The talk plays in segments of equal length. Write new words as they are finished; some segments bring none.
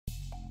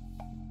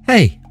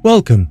Hey,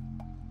 welcome.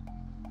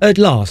 At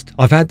last,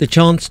 I've had the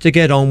chance to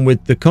get on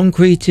with the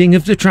concreting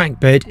of the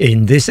trackbed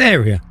in this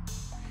area.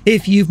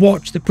 If you've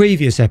watched the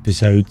previous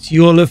episodes,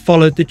 you'll have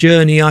followed the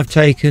journey I've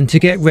taken to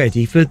get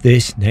ready for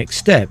this next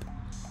step.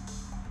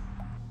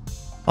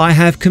 I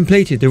have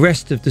completed the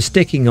rest of the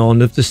sticking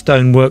on of the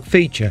stonework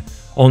feature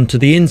onto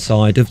the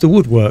inside of the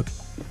woodwork.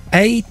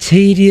 A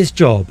tedious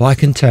job, I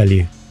can tell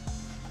you.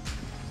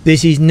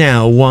 This is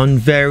now one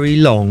very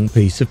long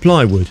piece of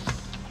plywood.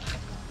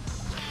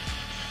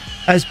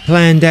 As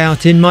planned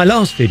out in my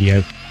last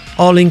video,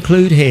 I'll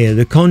include here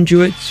the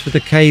conduits for the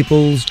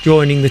cables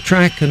joining the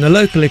track and the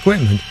local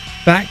equipment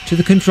back to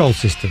the control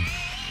system.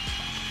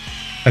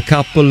 A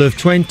couple of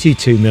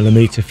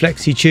 22mm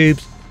flexi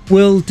tubes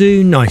will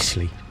do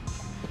nicely.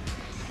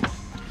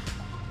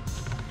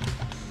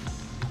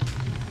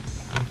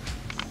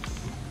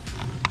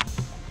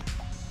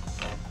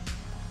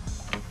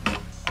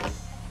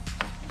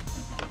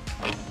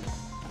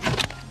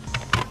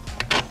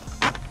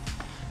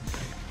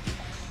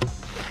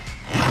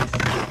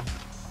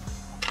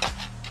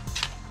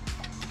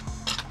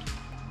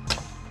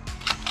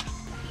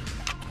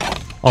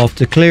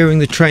 After clearing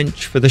the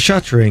trench for the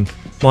shuttering,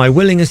 my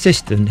willing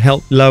assistant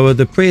helped lower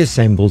the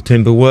pre-assembled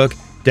timber work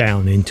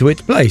down into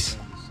its place.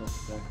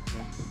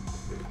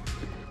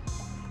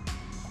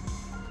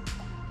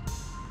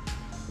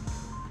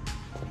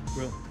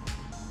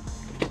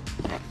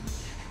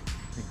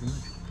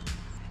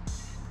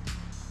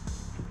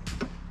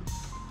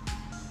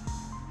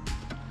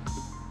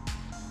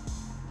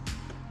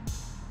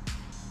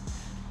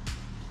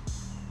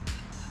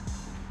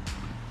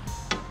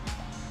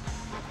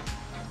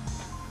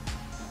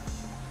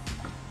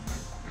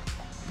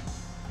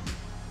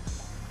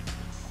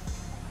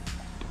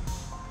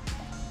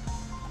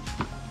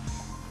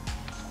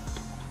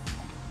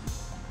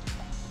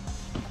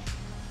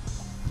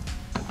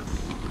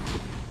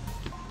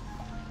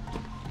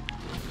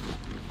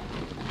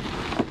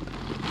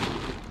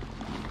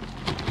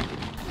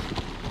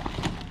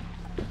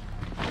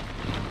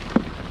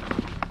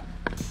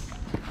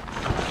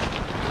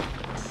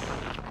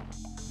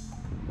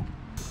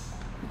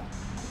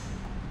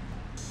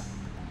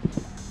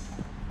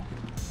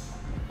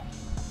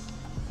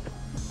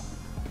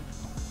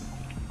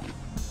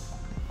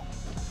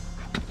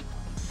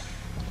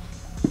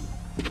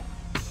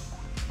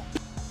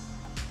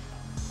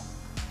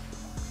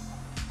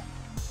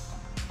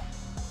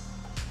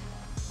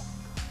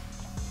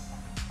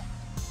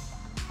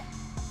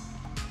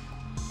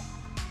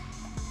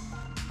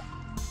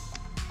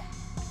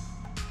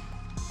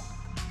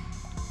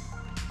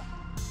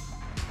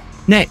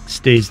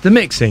 Next is the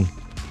mixing.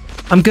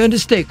 I'm going to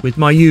stick with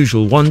my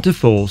usual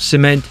 1:4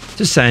 cement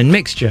to sand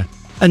mixture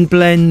and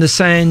blend the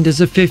sand as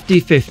a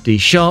 50-50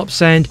 sharp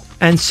sand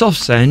and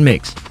soft sand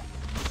mix.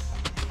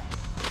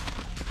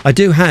 I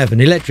do have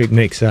an electric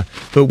mixer,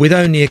 but with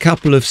only a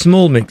couple of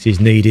small mixes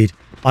needed,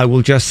 I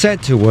will just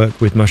set to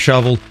work with my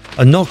shovel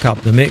and knock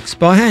up the mix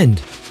by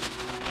hand.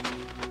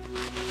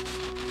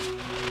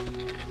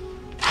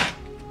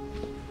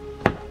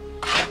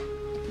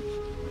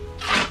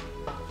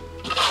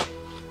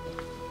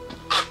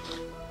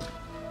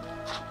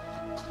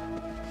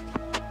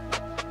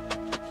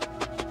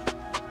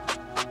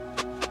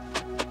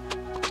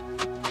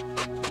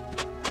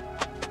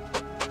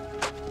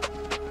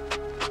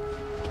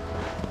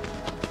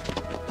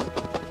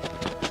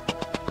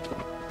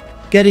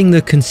 Getting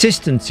the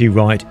consistency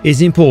right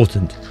is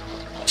important.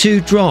 Too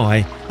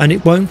dry and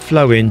it won't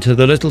flow into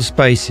the little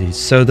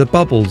spaces, so the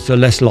bubbles are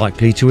less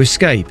likely to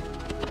escape.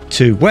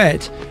 Too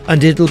wet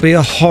and it'll be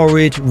a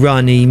horrid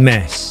runny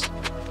mess.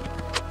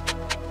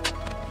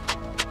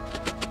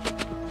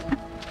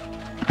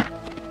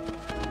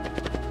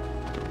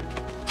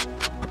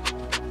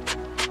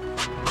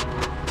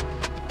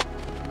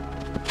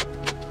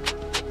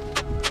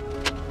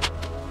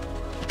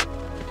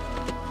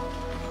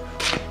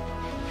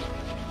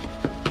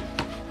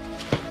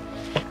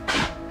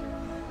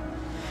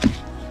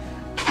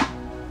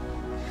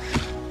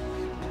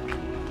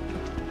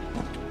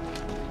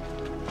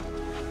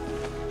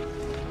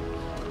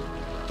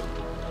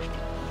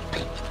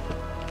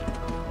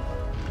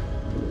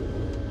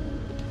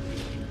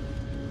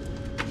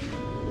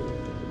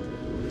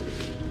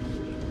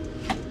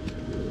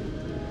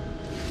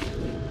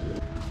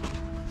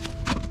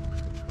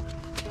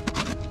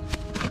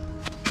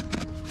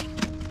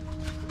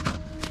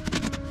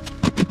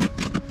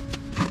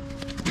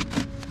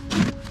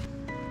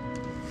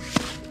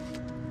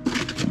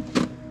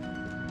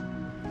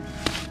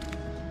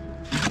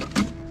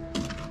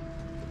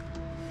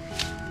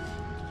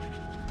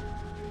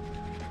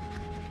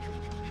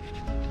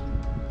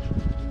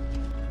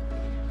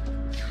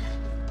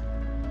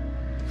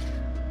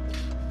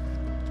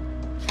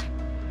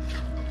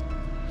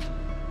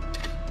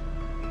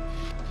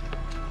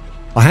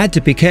 I had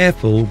to be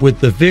careful with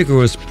the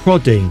vigorous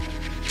prodding.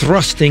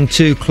 Thrusting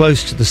too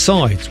close to the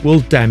sides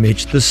will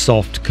damage the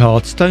soft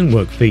carved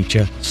stonework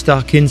feature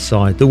stuck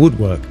inside the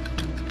woodwork.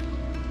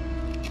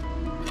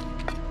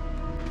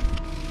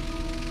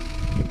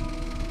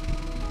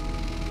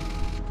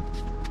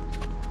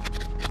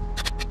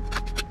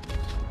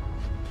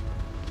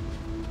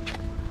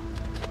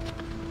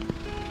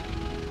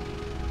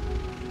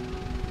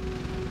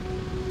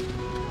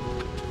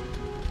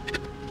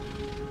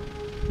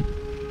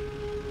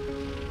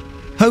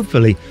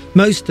 Hopefully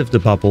most of the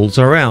bubbles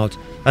are out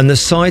and the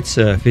side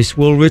surface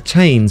will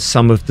retain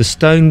some of the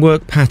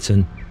stonework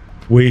pattern.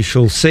 We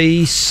shall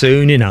see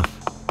soon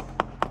enough.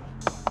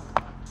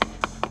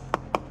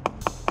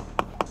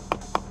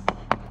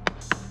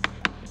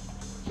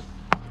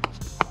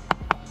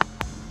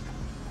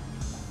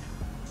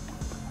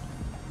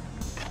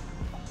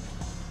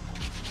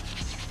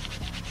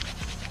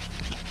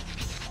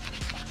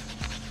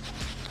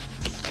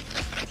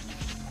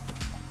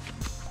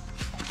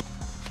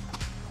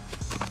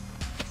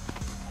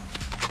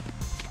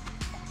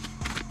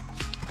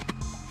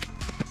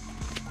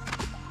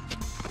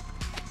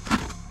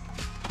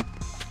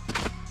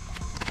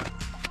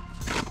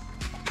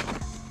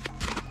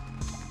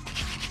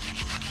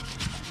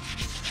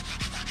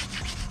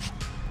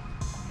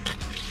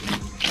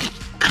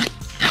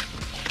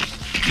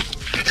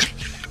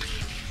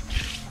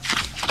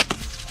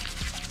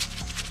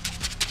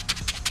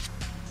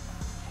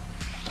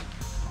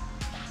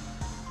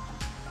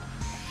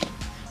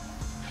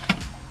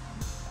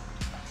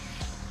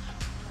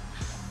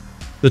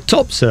 The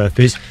top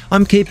surface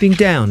I'm keeping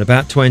down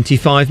about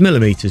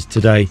 25mm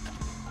today.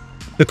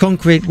 The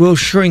concrete will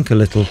shrink a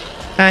little,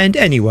 and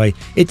anyway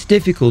it's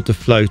difficult to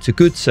float a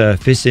good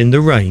surface in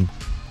the rain.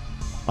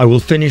 I will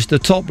finish the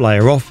top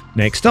layer off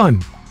next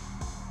time.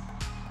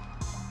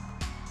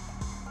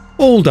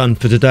 All done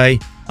for today,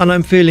 and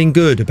I'm feeling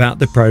good about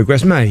the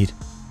progress made.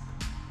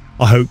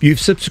 I hope you've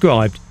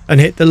subscribed and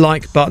hit the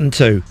like button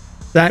too.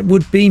 That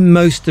would be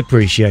most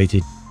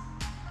appreciated.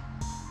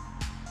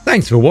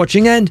 Thanks for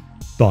watching and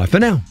bye for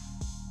now.